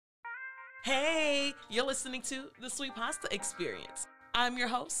Hey, you're listening to The Sweet Pasta Experience. I'm your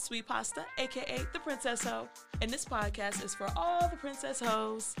host, Sweet Pasta, aka The Princess Ho, and this podcast is for all the princess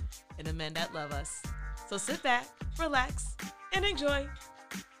hoes and the men that love us. So sit back, relax, and enjoy.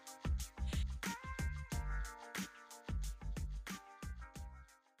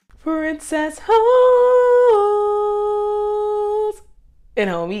 Princess hoes and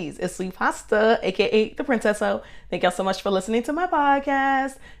homies, it's Sweet Pasta, aka The Princess Ho. Thank y'all so much for listening to my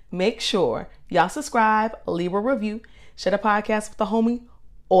podcast. Make sure y'all subscribe, leave a review, share the podcast with a homie,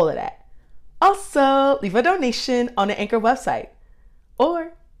 all of that. Also, leave a donation on the Anchor website.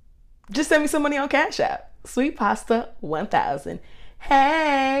 Or just send me some money on Cash App. Sweet Pasta 1000.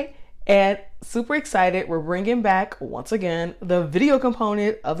 Hey! And super excited, we're bringing back, once again, the video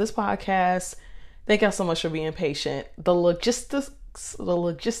component of this podcast. Thank y'all so much for being patient. The logistics.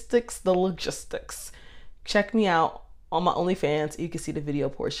 Check me out on my OnlyFans. You can see the video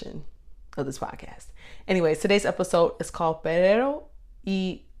portion of this podcast. Anyways, today's episode is called Perreo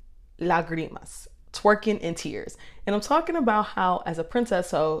y Lagrimas, twerking in tears. And I'm talking about how, as a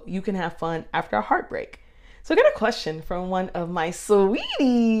princess hoe, you can have fun after a heartbreak. So I got a question from one of my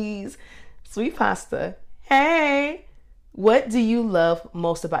sweeties, Sweet Pasta. Hey, what do you love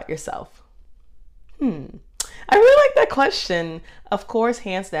most about yourself? I really like that question. Of course,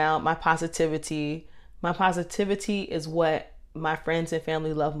 hands down, my positivity. My positivity is what my friends and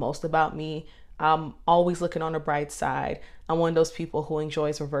family love most about me. I'm always looking on the bright side. I'm one of those people who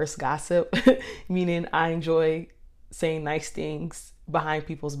enjoys reverse gossip, meaning I enjoy saying nice things behind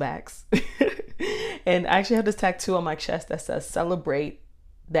people's backs. And I actually have this tattoo on my chest that says, celebrate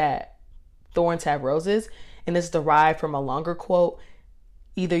that thorns have roses. And it's derived from a longer quote.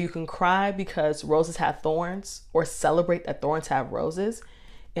 Either you can cry because roses have thorns or celebrate that thorns have roses.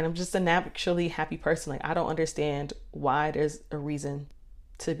 And I'm just a naturally happy person. Like, I don't understand why there's a reason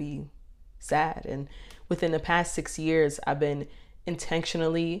to be sad. And within the past 6 years, I've been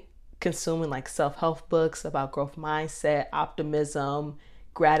intentionally consuming like self-help books about growth mindset, optimism,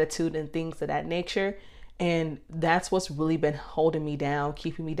 gratitude, and things of that nature. And that's what's really been holding me down,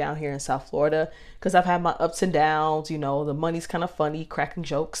 keeping me down here in South Florida, because I've had my ups and downs. You know, the money's kind of funny, cracking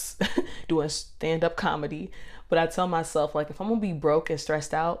jokes, doing stand-up comedy. But I tell myself, like, if I'm gonna be broke and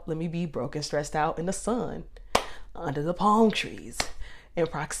stressed out, let me be broke and stressed out in the sun, under the palm trees, in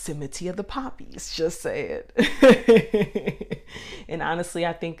proximity of the poppies. Just say it. And honestly,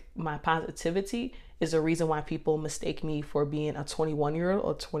 I think my positivity is the reason why people mistake me for being a 21-year-old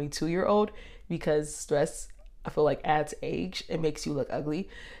or 22-year-old, because stress, I feel like, adds age. It makes you look ugly.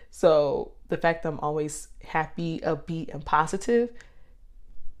 So the fact that I'm always happy, upbeat, and positive,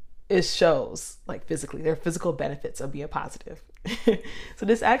 it shows, like, physically. There are physical benefits of being positive. So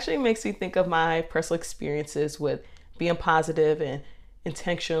this actually makes me think of my personal experiences with being positive and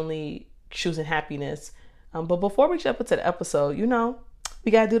intentionally choosing happiness. But before we jump into the episode, you know,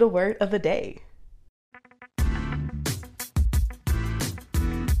 we gotta do the word of the day.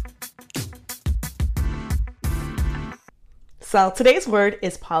 So today's word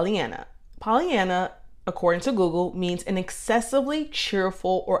is Pollyanna. Pollyanna, according to Google, means an excessively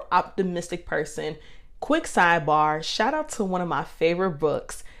cheerful or optimistic person. Quick sidebar, shout out to one of my favorite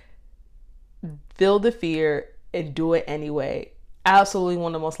books, Feel the Fear and Do It Anyway. Absolutely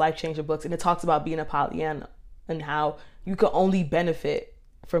one of the most life-changing books. And it talks about being a Pollyanna and how you can only benefit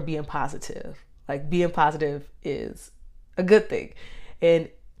from being positive. Like, being positive is a good thing. And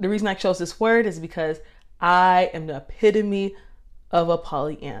the reason I chose this word is because I am the epitome of a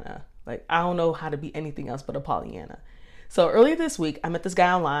Pollyanna. Like, I don't know how to be anything else but a Pollyanna. So earlier this week, I met this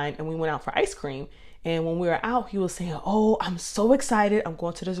guy online and we went out for ice cream. And when we were out, he was saying, oh, I'm so excited. I'm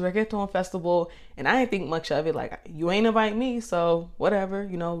going to this reggaeton festival. And I didn't think much of it. Like, you ain't invite me, so whatever,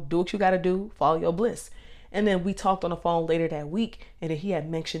 you know, do what you got to do. Follow your bliss. And then we talked on the phone later that week. And then he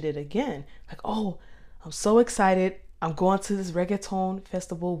had mentioned it again. Like, oh, I'm so excited. I'm going to this reggaeton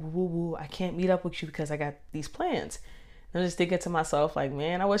festival. Woo, woo, woo. I can't meet up with you because I got these plans. And I'm just thinking to myself, like,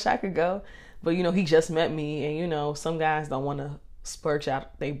 man, I wish I could go. But, you know, he just met me. And, you know, some guys don't want to splurge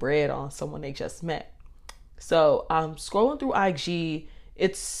out their bread on someone they just met. So I'm scrolling through IG.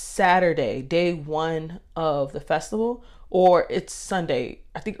 It's Saturday, day one of the festival, or it's Sunday,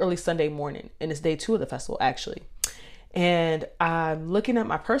 I think early Sunday morning. And it's day two of the festival, actually. And I'm looking at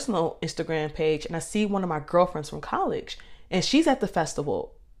my personal Instagram page and I see one of my girlfriends from college and she's at the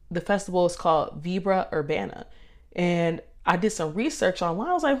festival. The festival is called Vibra Urbana. And I did some research online.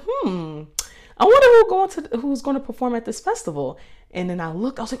 I was like, I wonder who's going to perform at this festival. And then I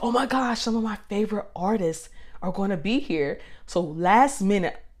was like, oh my gosh, some of my favorite artists are going to be here. So last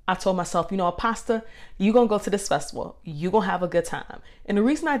minute, I told myself, you know, Pasta, you gonna go to this festival. You gonna have a good time. And the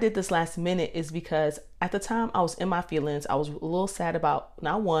reason I did this last minute is because at the time I was in my feelings. I was a little sad about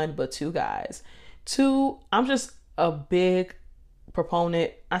not one, but two guys. Two, I'm just a big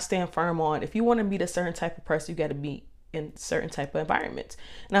proponent. I stand firm on if you want to meet a certain type of person, you got to be in certain type of environments.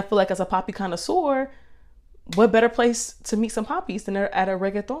 And I feel like as a poppy connoisseur, what better place to meet some poppies than at a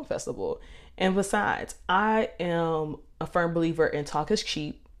reggaeton festival? And besides, I am a firm believer in talk is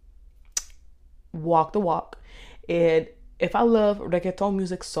cheap, walk the walk. And if I love reggaeton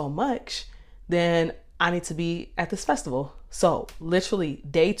music so much, then I need to be at this festival. So literally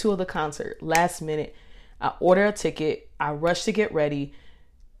day 2 of the concert, last minute, I order a ticket. I rush to get ready,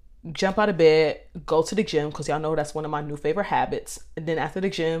 jump out of bed, go to the gym, because y'all know that's one of my new favorite habits. And then after the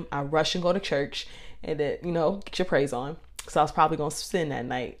gym, I rush and go to church and then, you know, get your praise on. So I was probably going to sin that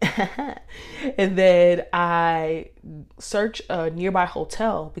night. And then I searched a nearby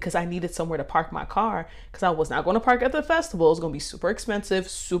hotel because I needed somewhere to park my car, because I was not going to park at the festival. It was going to be super expensive,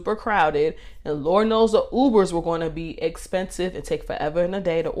 super crowded. And Lord knows the Ubers were going to be expensive and take forever and a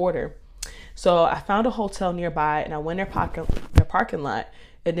day to order. So I found a hotel nearby and I went in their parking lot.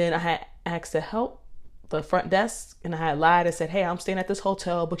 And then I had asked to help the front desk, and I had lied and said, hey, I'm staying at this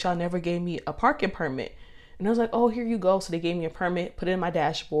hotel, but y'all never gave me a parking permit. And I was like, oh, here you go. So they gave me a permit, put it in my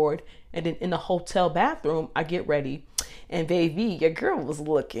dashboard. And then in the hotel bathroom, I get ready. And baby, your girl was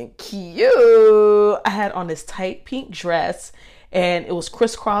looking cute. I had on this tight pink dress and it was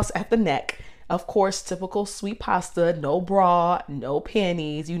crisscross at the neck. Of course, typical sweet pasta, no bra, no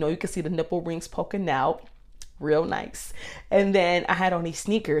panties. You know, you can see the nipple rings poking out. Real nice. And then I had on these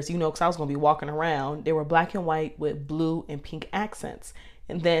sneakers, you know, because I was going to be walking around. They were black and white with blue and pink accents.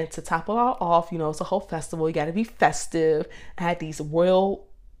 And then to top it all off, you know, it's a whole festival. You got to be festive. I had these royal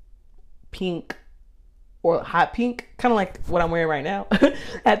pink or hot pink, kind of like what I'm wearing right now. I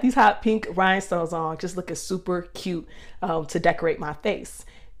had these hot pink rhinestones on, just looking super cute to decorate my face.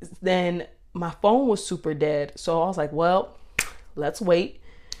 Then my phone was super dead. So I was like, well, let's wait.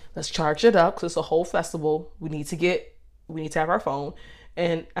 Let's charge it up because it's a whole festival. We need to have our phone.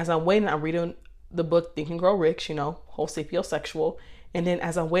 And as I'm waiting, I'm reading the book Think and Grow Rich, you know, whole sapiosexual. And then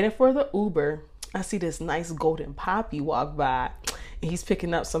as I'm waiting for the Uber, I see this nice golden poppy walk by. And he's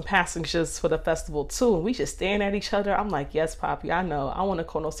picking up some passengers for the festival too. And we just staring at each other. I'm like, yes, Poppy, I know. I want to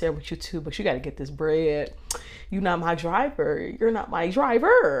connoisseur with you too, but you got to get this bread. You're not my driver. You're not my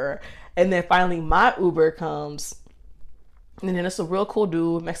driver. And then finally my Uber comes. And then it's a real cool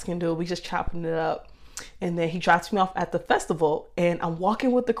dude, Mexican dude. We just chopping it up. And then he drops me off at the festival and I'm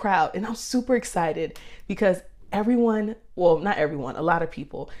walking with the crowd and I'm super excited because everyone, well, not everyone, a lot of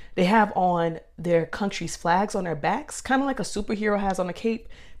people, they have on their country's flags on their backs, kind of like a superhero has on a cape.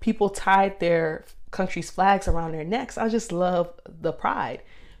 People tied their country's flags around their necks. I just love the pride.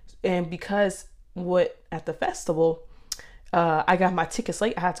 And because at the festival, I got my tickets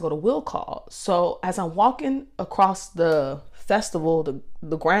late. I had to go to will call. So as I'm walking across the festival,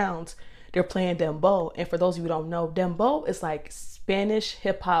 the grounds, they're playing dembow. And for those of you who don't know, dembow is like Spanish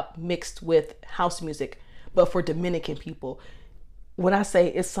hip hop mixed with house music, but for Dominican people. When I say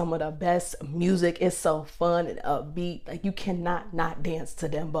it's some of the best music, it's so fun and upbeat. Like you cannot not dance to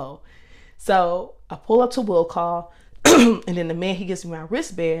dembow. So I pull up to will call and then the man, he gives me my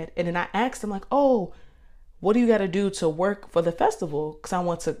wristband. And then I asked him like, oh, what do you got to do to work for the festival? Because I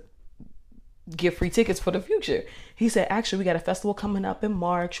want to get free tickets for the future. He said, actually, we got a festival coming up in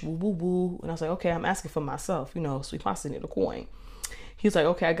March. Woo, woo, woo. And I was like, okay, I'm asking for myself. You know, sweet pasta need a coin. He was like,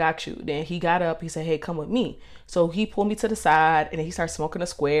 okay, I got you. Then he got up. He said, hey, come with me. So he pulled me to the side and then he started smoking a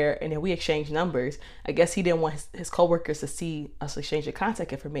square. And then we exchanged numbers. I guess he didn't want his coworkers to see us exchange the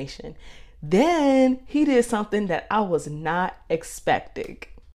contact information. Then he did something that I was not expecting.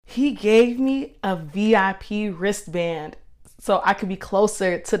 He gave me a VIP wristband so I could be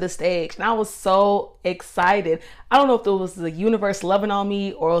closer to the stage. And I was so excited. I don't know if it was the universe loving on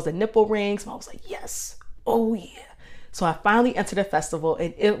me or it was the nipple rings, but I was like, yes, oh yeah. So I finally entered the festival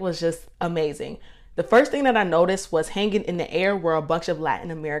and it was just amazing. The first thing that I noticed was hanging in the air were a bunch of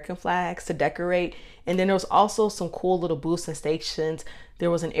Latin American flags to decorate. And then there was also some cool little booths and stations. There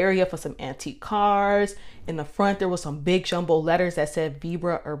was an area for some antique cars. In the front, there was some big jumbo letters that said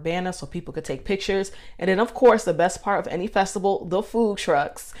Vibra Urbana so people could take pictures. And then, of course, the best part of any festival, the food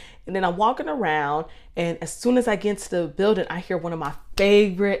trucks. And then I'm walking around, and as soon as I get into the building, I hear one of my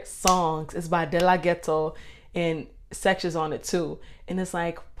favorite songs. It's by De La Ghetto, and Sections on it too. And it's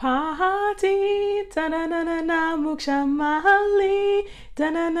like, party, ta-na-na-na-na, mukshamali,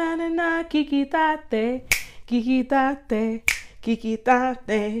 ta-na-na-na-na, kikitate, kikitate,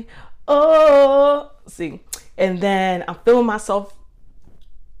 kikitate, oh. See, and then I'm feeling myself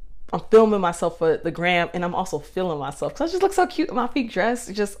I'm filming myself for the gram, and I'm also feeling myself because I just look so cute in my feet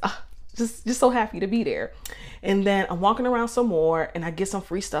dressed. Just so happy to be there. And then I'm walking around some more, and I get some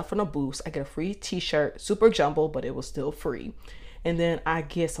free stuff from the booths. I get a free t-shirt, super jumbo, but it was still free. And then I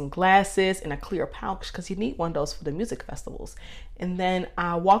get some glasses and a clear pouch because you need one of those for the music festivals. And then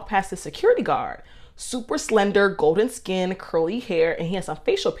I walk past the security guard, super slender, golden skin, curly hair, and he has some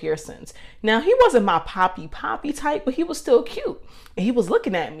facial piercings. Now, he wasn't my poppy type, but he was still cute. And he was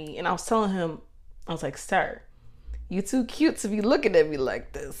looking at me, and I was telling him, I was like, sir, you too cute to be looking at me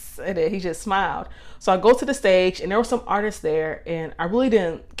like this. And then he just smiled. So I go to the stage, and there were some artists there, and I really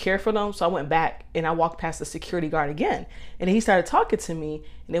didn't care for them. So I went back and I walked past the security guard again. And then he started talking to me,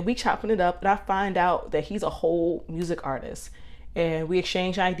 and then we chopping it up, and I find out that he's a whole music artist. And we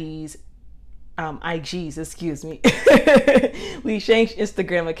exchange IGs, excuse me. We exchanged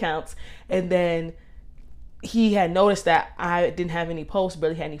Instagram accounts. And then he had noticed that I didn't have any posts,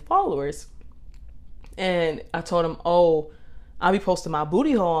 barely had any followers. And I told him, oh, I'll be posting my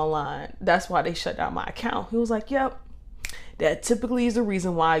booty hole online. That's why they shut down my account. He was like, yep, that typically is the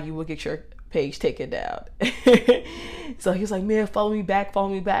reason why you would get your page taken down. So he was like, man, follow me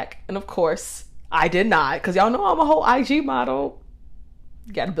back. And of course, I did not, because y'all know I'm a whole IG model.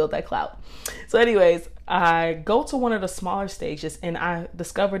 You got to build that clout. So anyways, I go to one of the smaller stages, and I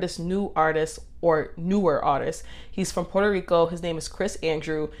discover this new artist, or newer artist. He's from Puerto Rico. His name is Chris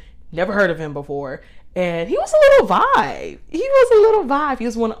Andrew. Never heard of him before. And he was a little vibe. He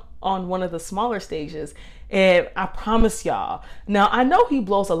was on one of the smaller stages. And I promise y'all, now I know he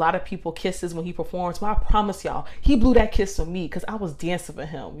blows a lot of people kisses when he performs, but I promise y'all, he blew that kiss for me because I was dancing for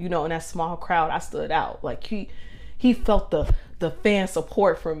him. You know, in that small crowd, I stood out. Like he felt the fan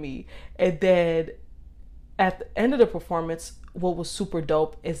support from me. And then at the end of the performance, what was super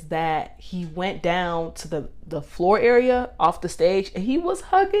dope is that he went down to the floor area off the stage, and he was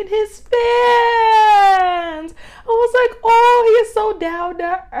hugging his fans. I was like, oh, he is so down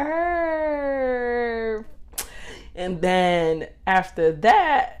to earth. And then after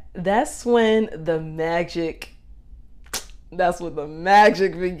that, that's when the magic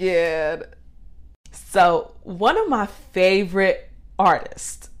began. So one of my favorite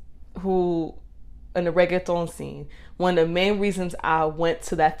artists who in the reggaeton scene, one of the main reasons I went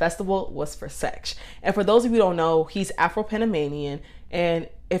to that festival was for Sex. And for those of you who don't know, he's Afro-Panamanian. And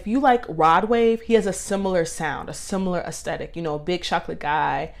if you like Rod Wave, he has a similar sound, a similar aesthetic, you know, big chocolate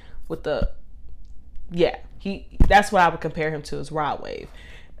guy with that's what I would compare him to, is Rod Wave.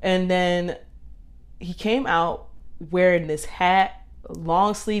 And then he came out wearing this hat,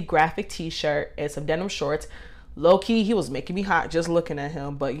 long sleeve graphic t-shirt, and some denim shorts. Low key, he was making me hot just looking at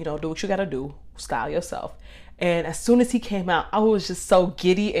him, but you know, do what you gotta do, style yourself. And as soon as he came out, I was just so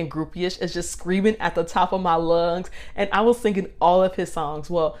giddy and groupie-ish, it's just screaming at the top of my lungs. And I was singing all of his songs.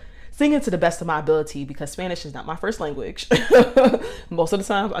 Well, singing to the best of my ability, because Spanish is not my first language. Most of the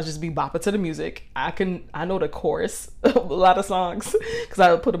times I just be bopping to the music. I know the chorus of a lot of songs because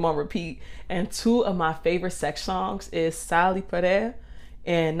I would put them on repeat. And two of my favorite Sex songs is Sally Perreo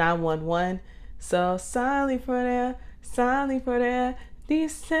and 911. So Sally Perreo,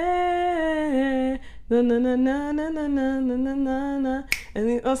 dice na na na na na na na na na na, and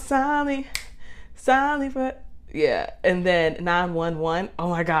then Sally Perreo. Yeah, and then 911. Oh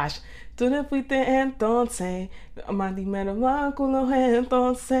my gosh. Tú no fuiste entonces,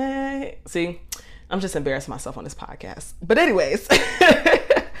 entonces. See, I'm just embarrassing myself on this podcast. But anyways,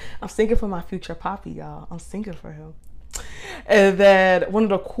 I'm singing for my future poppy, y'all. I'm singing for him. And then one of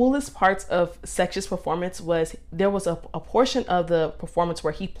the coolest parts of Sex's performance was there was a portion of the performance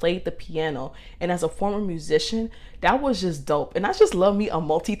where he played the piano. And as a former musician, that was just dope. And I just love me a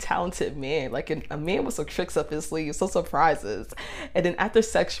multi-talented man, like a man with some tricks up his sleeve, some surprises. And then after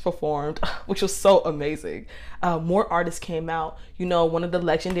Sex performed, which was so amazing, more artists came out. You know, one of the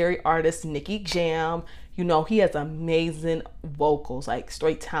legendary artists, Nicky Jam, you know, he has amazing vocals, like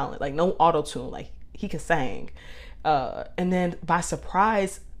straight talent, like no auto-tune, like he can sing. And then by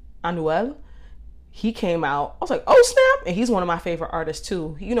surprise, Anuel, he came out. I was like, oh snap. And he's one of my favorite artists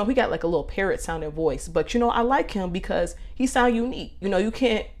too. You know, he got like a little parrot sounding voice, but you know, I like him because he sounds unique. You know, you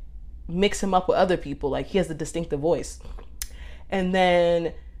can't mix him up with other people. Like he has a distinctive voice. And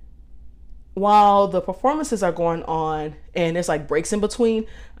then while the performances are going on and there's like breaks in between,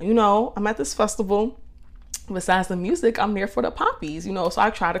 you know, I'm at this festival. Besides the music, I'm there for the poppies, you know, so I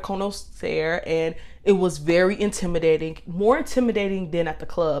tried a connoisseur and it was very intimidating, more intimidating than at the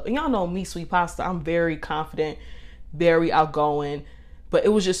club. And y'all know me, Sweet Pasta, I'm very confident, very outgoing, but it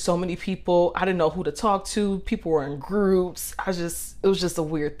was just so many people. I didn't know who to talk to. People were in groups. It was just a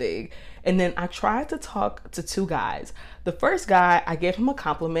weird thing. And then I tried to talk to two guys. The first guy, I gave him a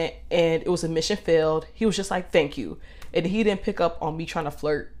compliment and it was a mission failed. He was just like, thank you. And he didn't pick up on me trying to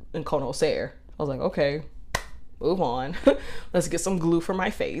flirt and conocer. I was like, okay, move on. Let's get some glue for my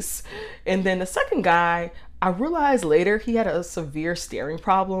face. And then the second guy, I realized later he had a severe staring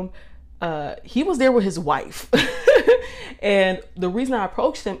problem. He was there with his wife. And the reason I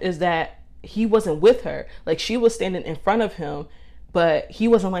approached him is that he wasn't with her. Like, she was standing in front of him, but he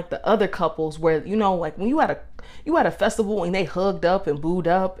wasn't like the other couples where, you know, like when you had a festival and they hugged up and booed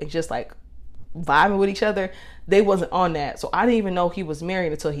up and just like vibing with each other. They wasn't on that. So I didn't even know he was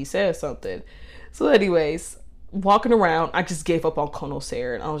married until he said something. So anyways, walking around, I just gave up on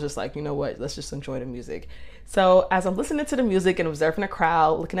conocer and I was just like, you know what, let's just enjoy the music. So as I'm listening to the music and observing the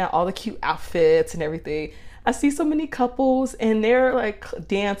crowd, looking at all the cute outfits and everything, I see so many couples and they're like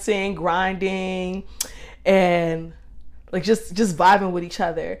dancing, grinding, and like just vibing with each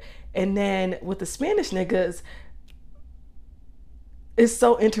other. And then with the Spanish niggas, it's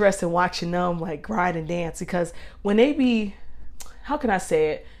so interesting watching them like grind and dance, because when they be, how can I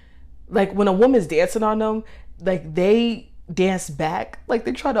say it? Like when a woman's dancing on them, like they dance back, like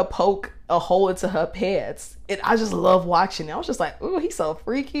they try to poke a hole into her pants. And I just love watching it. I was just like, ooh, he's so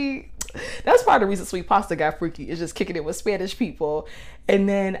freaky. That's part of the reason Sweet Pasta got freaky, is just kicking it with Spanish people. And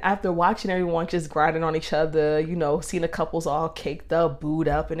then after watching everyone just grinding on each other, you know, seeing the couples all caked up, booed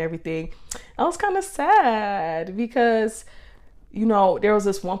up and everything, I was kind of sad because, you know, there was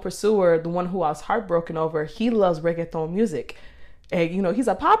this one pursuer, the one who I was heartbroken over. He loves reggaeton music. And, you know, he's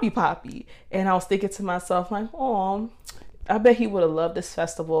a poppy. And I was thinking to myself, like, oh, I bet he would have loved this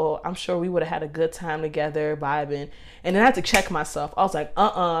festival. I'm sure we would have had a good time together, vibing. And then I had to check myself. I was like,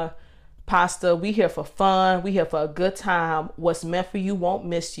 Pasta, we here for fun. We here for a good time. What's meant for you won't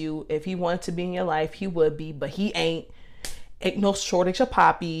miss you. If he wanted to be in your life, he would be, but he ain't. Ain't no shortage of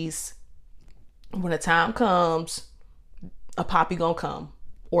poppies. When the time comes, a poppy gonna come,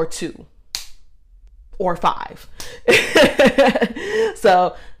 or two, or five.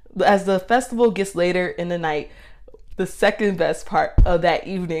 So as the festival gets later in the night, the second best part of that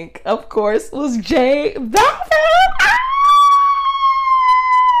evening, of course, was J Balvin.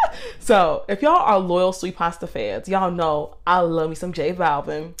 So if y'all are loyal Sweet Pasta fans, y'all know I love me some J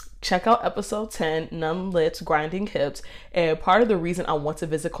Balvin. Check out episode 10, Numb Lips, Grinding Hips. And part of the reason I want to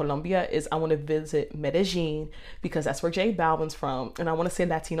visit Colombia is I want to visit Medellin, because that's where J Balvin's from. And I want to say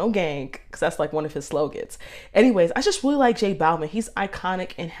Latino gang, because that's like one of his slogans. Anyways, I just really like J Balvin. He's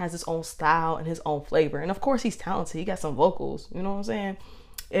iconic and has his own style and his own flavor. And of course, he's talented. He got some vocals, you know what I'm saying?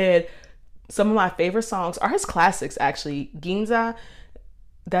 And some of my favorite songs are his classics, actually. Ginza,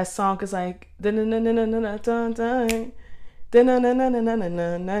 that song is like, I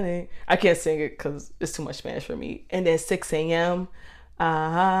can't sing it because it's too much Spanish for me. And then 6 a.m. If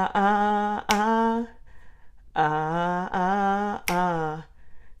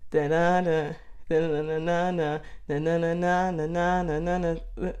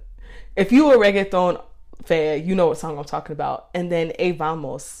you a reggaeton fan, you know what song I'm talking about. And then E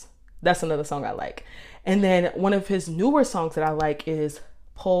Vamos, that's another song I like. And then one of his newer songs that I like is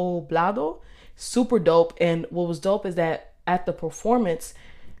Poblado. Super dope. And what was dope is that at the performance,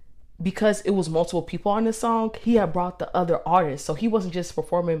 because it was multiple people on this song, he had brought the other artists. So he wasn't just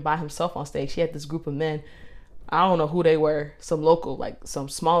performing by himself on stage. He had this group of men. I don't know who they were, some local, like some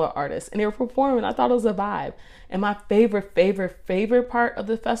smaller artists, and they were performing. I thought it was a vibe. And my favorite part of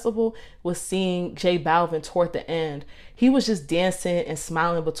the festival was seeing J Balvin toward the end. He was just dancing and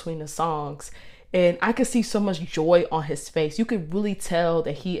smiling between the songs. And I could see so much joy on his face. You could really tell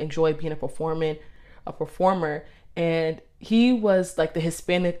that he enjoyed being a performer. And he was like the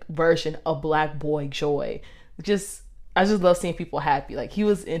Hispanic version of Black Boy Joy. I just love seeing people happy. Like, he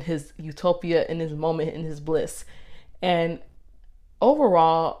was in his utopia, in his moment, in his bliss. And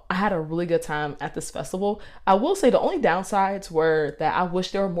overall, I had a really good time at this festival. I will say the only downsides were that I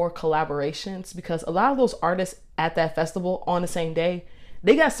wish there were more collaborations, because a lot of those artists at that festival on the same day,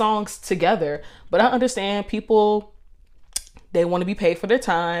 they got songs together. But I understand people, they want to be paid for their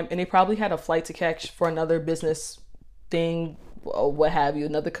time, and they probably had a flight to catch for another business thing or what have you,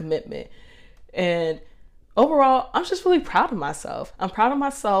 another commitment. And overall, I'm just really proud of myself. I'm proud of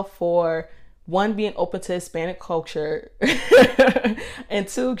myself for, one, being open to Hispanic culture, and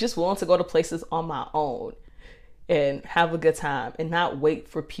two, just willing to go to places on my own and have a good time and not wait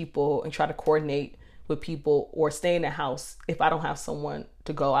for people and try to coordinate with people or stay in the house if I don't have someone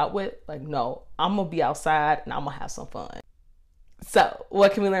to go out with. Like, no, I'm gonna be outside and I'm gonna have some fun. So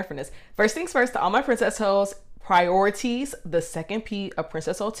what can we learn from this? First things first, to all my princess hoes, Priorities, the second P of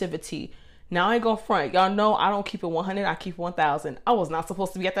Princess Otivity. Now I ain't gonna front. Y'all know I don't keep it 100, I keep 1000. I was not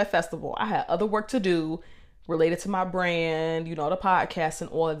supposed to be at that festival. I had other work to do related to my brand, the podcast and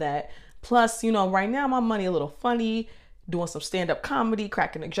all of that. Plus, right now my money a little funny, doing some stand-up comedy,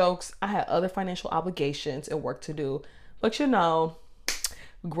 cracking the jokes. I had other financial obligations and work to do. But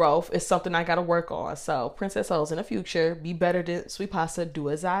growth is something I gotta work on. So Princess O's in the future, be better than Sweet Pasta. Do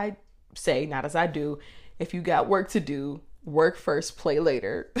as I say, not as I do. If you got work to do, work first, play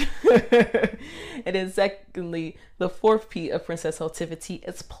later. And then secondly, the fourth P of Princess Otivity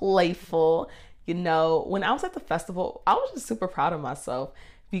is playful. When I was at the festival, I was just super proud of myself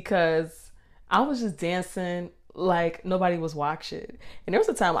because I was just dancing like nobody was watching. And there was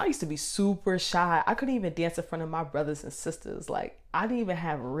a time I used to be super shy. I couldn't even dance in front of my brothers and sisters. Like, I didn't even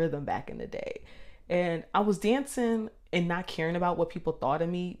have rhythm back in the day. And I was dancing and not caring about what people thought of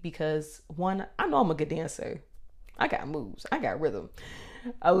me because, one, I know I'm a good dancer. I got moves. I got rhythm.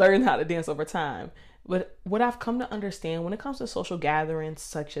 I learned how to dance over time. But what I've come to understand when it comes to social gatherings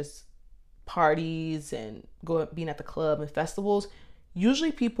such as parties and being at the club and festivals,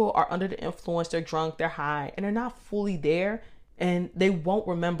 usually people are under the influence, they're drunk, they're high, and they're not fully there, and they won't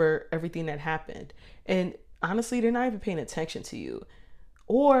remember everything that happened. And honestly, they're not even paying attention to you.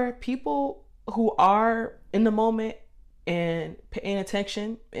 Or people who are in the moment and paying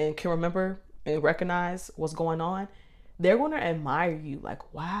attention and can remember and recognize what's going on, they're going to admire you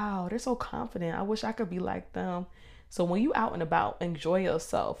like, wow, they're so confident. I wish I could be like them. So when you out and about, enjoy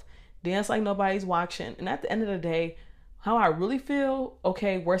yourself, dance like nobody's watching. And at the end of the day, how I really feel,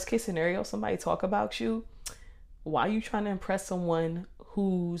 okay, worst case scenario, somebody talk about you. Why are you trying to impress someone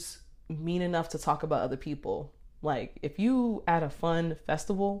who's mean enough to talk about other people? Like, if you at a fun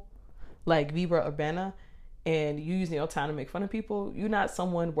festival like Vibra Urbana and you using your time to make fun of people, you're not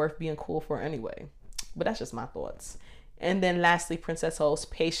someone worth being cool for anyway. But that's just my thoughts. And then lastly, Princess Ho's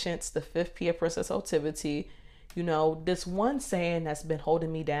patience, the fifth P of Princess Otivity. This one saying that's been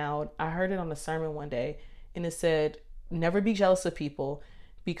holding me down, I heard it on a sermon one day, and it said, never be jealous of people,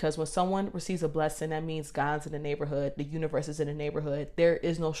 because when someone receives a blessing, that means God's in the neighborhood, the universe is in the neighborhood. There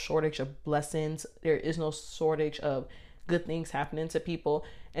is no shortage of blessings. There is no shortage of good things happening to people.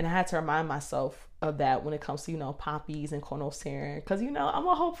 And I had to remind myself of that when it comes to, poppies and cornhole because, I'm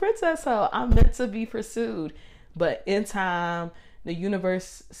a whole princess, so I'm meant to be pursued. But in time, the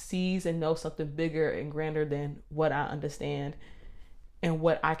universe sees and knows something bigger and grander than what I understand and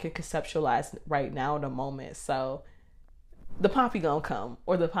what I can conceptualize right now in the moment. So the poppy gonna come,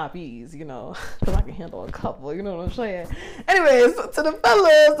 or the poppies, because I can handle a couple, you know what I'm saying? Anyways, to the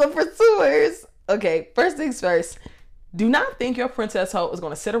fellas, the pursuers. Okay, first things first, do not think your Princess Ho is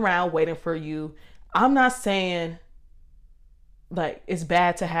gonna sit around waiting for you. I'm not saying like it's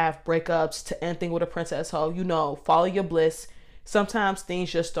bad to have breakups, to end things with a Princess Ho. Follow your bliss. Sometimes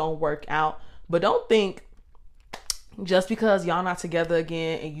things just don't work out, but don't think just because y'all not together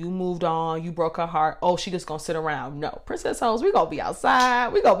again and you moved on, you broke her heart, oh, she just gonna sit around. No, Princess Hoes, we gonna be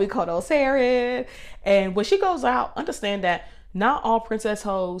outside, we gonna be Kodo-Sarin. And when she goes out, understand that not all Princess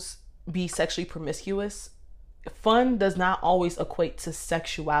Hoes be sexually promiscuous. Fun does not always equate to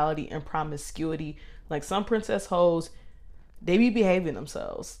sexuality and promiscuity. Like, some Princess Hoes, they be behaving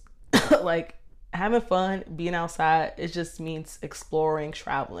themselves. Like, having fun, being outside, it just means exploring,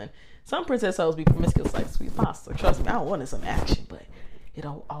 traveling. Some Princess Hoes be promiscuous like Sweet Pasta. Trust me, I wanted some action, but it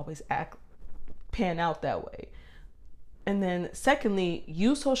don't always pan out that way. And then secondly,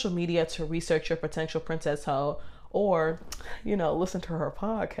 use social media to research your potential Princess Ho, or, listen to her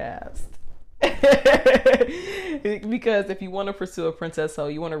podcast. Because if you want to pursue a Princess Ho,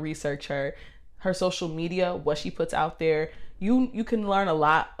 you want to research her social media, what she puts out there. You can learn a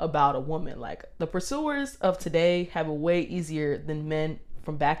lot about a woman. Like, the pursuers of today have it way easier than men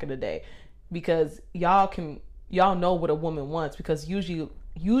from back in the day, because y'all know what a woman wants, because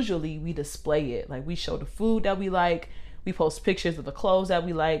usually we display it. Like, we show the food that we like, we post pictures of the clothes that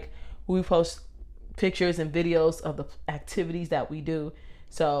we like, we post pictures and videos of the activities that we do.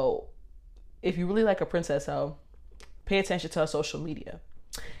 So if you really like a Princess Ho, pay attention to her social media.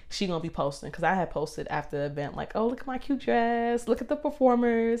 She gonna be posting, because I had posted after the event like, oh, look at my cute dress, look at the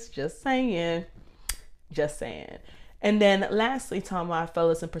performers. Just saying. And then lastly, talking about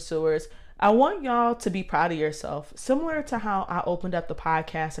fellas and pursuers, I want y'all to be proud of yourself. Similar to how I opened up the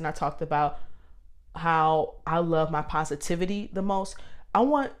podcast and I talked about how I love my positivity the most, I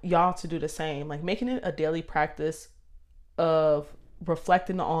want y'all to do the same. Like, making it a daily practice of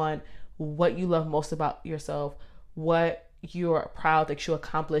reflecting on what you love most about yourself, what you're proud that you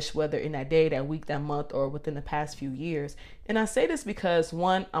accomplished, whether in that day, that week, that month, or within the past few years. And I say this because,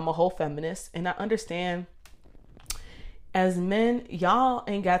 one, I'm a whole feminist, and I understand As men, y'all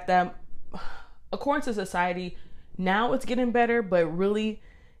ain't got that. According to society, now it's getting better, but really,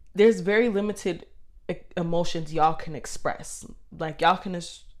 there's very limited emotions y'all can express. Like, y'all can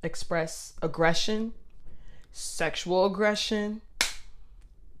express aggression, sexual aggression.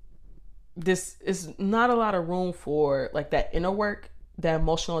 This is not a lot of room for like that inner work, that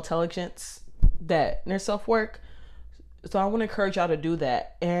emotional intelligence, that inner self work. So I want to encourage y'all to do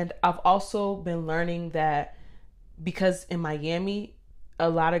that. And I've also been learning that because in Miami, a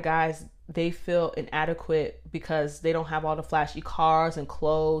lot of guys, they feel inadequate because they don't have all the flashy cars and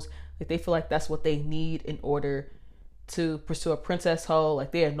clothes. Like, they feel like that's what they need in order to pursue a princess hoe.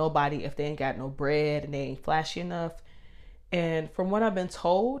 Like, they are nobody if they ain't got no bread and they ain't flashy enough. And from what I've been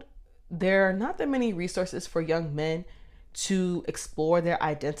told, there are not that many resources for young men to explore their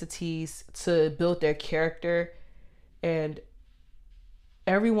identities, to build their character. And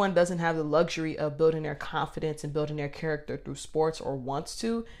everyone doesn't have the luxury of building their confidence and building their character through sports or wants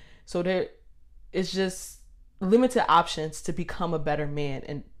to. So there is just limited options to become a better man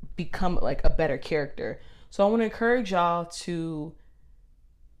and become like a better character. So I want to encourage y'all to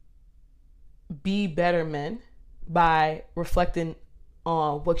be better men by reflecting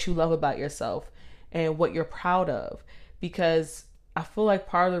on what you love about yourself and what you're proud of. Because I feel like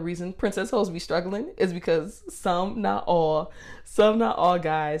part of the reason princess hoes be struggling is because some, not all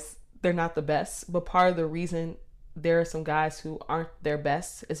guys, they're not the best. But part of the reason there are some guys who aren't their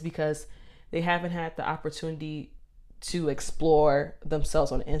best is because they haven't had the opportunity to explore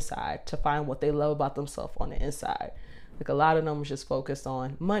themselves on the inside, to find what they love about themselves on the inside. Like, a lot of them are just focused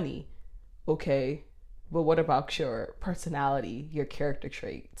on money. Okay, but what about your personality, your character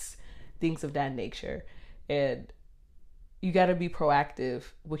traits, things of that nature? And you got to be proactive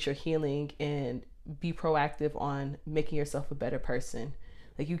with your healing and be proactive on making yourself a better person.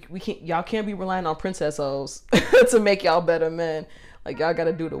 Like, y'all can't be relying on princess hoes to make y'all better men. Like, y'all got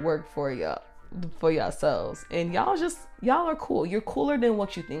to do the work for yourselves. And y'all are cool. You're cooler than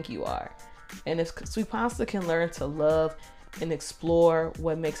what you think you are. And if Sweet Pasta can learn to love and explore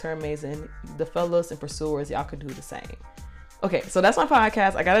what makes her amazing, the fellas and pursuers, y'all could do the same. Okay, so that's my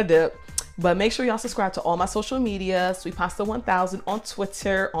podcast. I got a dip. But make sure y'all subscribe to all my social media, Sweet Pasta 1000 on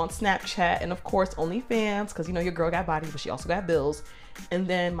Twitter, on Snapchat, and of course OnlyFans, because you know your girl got body, but she also got bills. And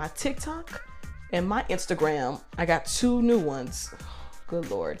then my TikTok and my Instagram. I got 2 new ones. Good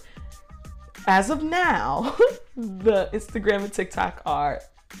Lord. As of now, the Instagram and TikTok are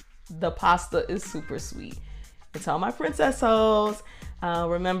The Pasta is Super Sweet. And to all my princess hoes,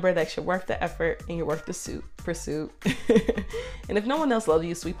 remember that you're worth the effort and you're worth the pursuit. And if no one else loves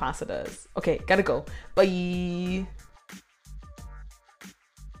you, Sweet Pasta does. Okay, gotta go. Bye.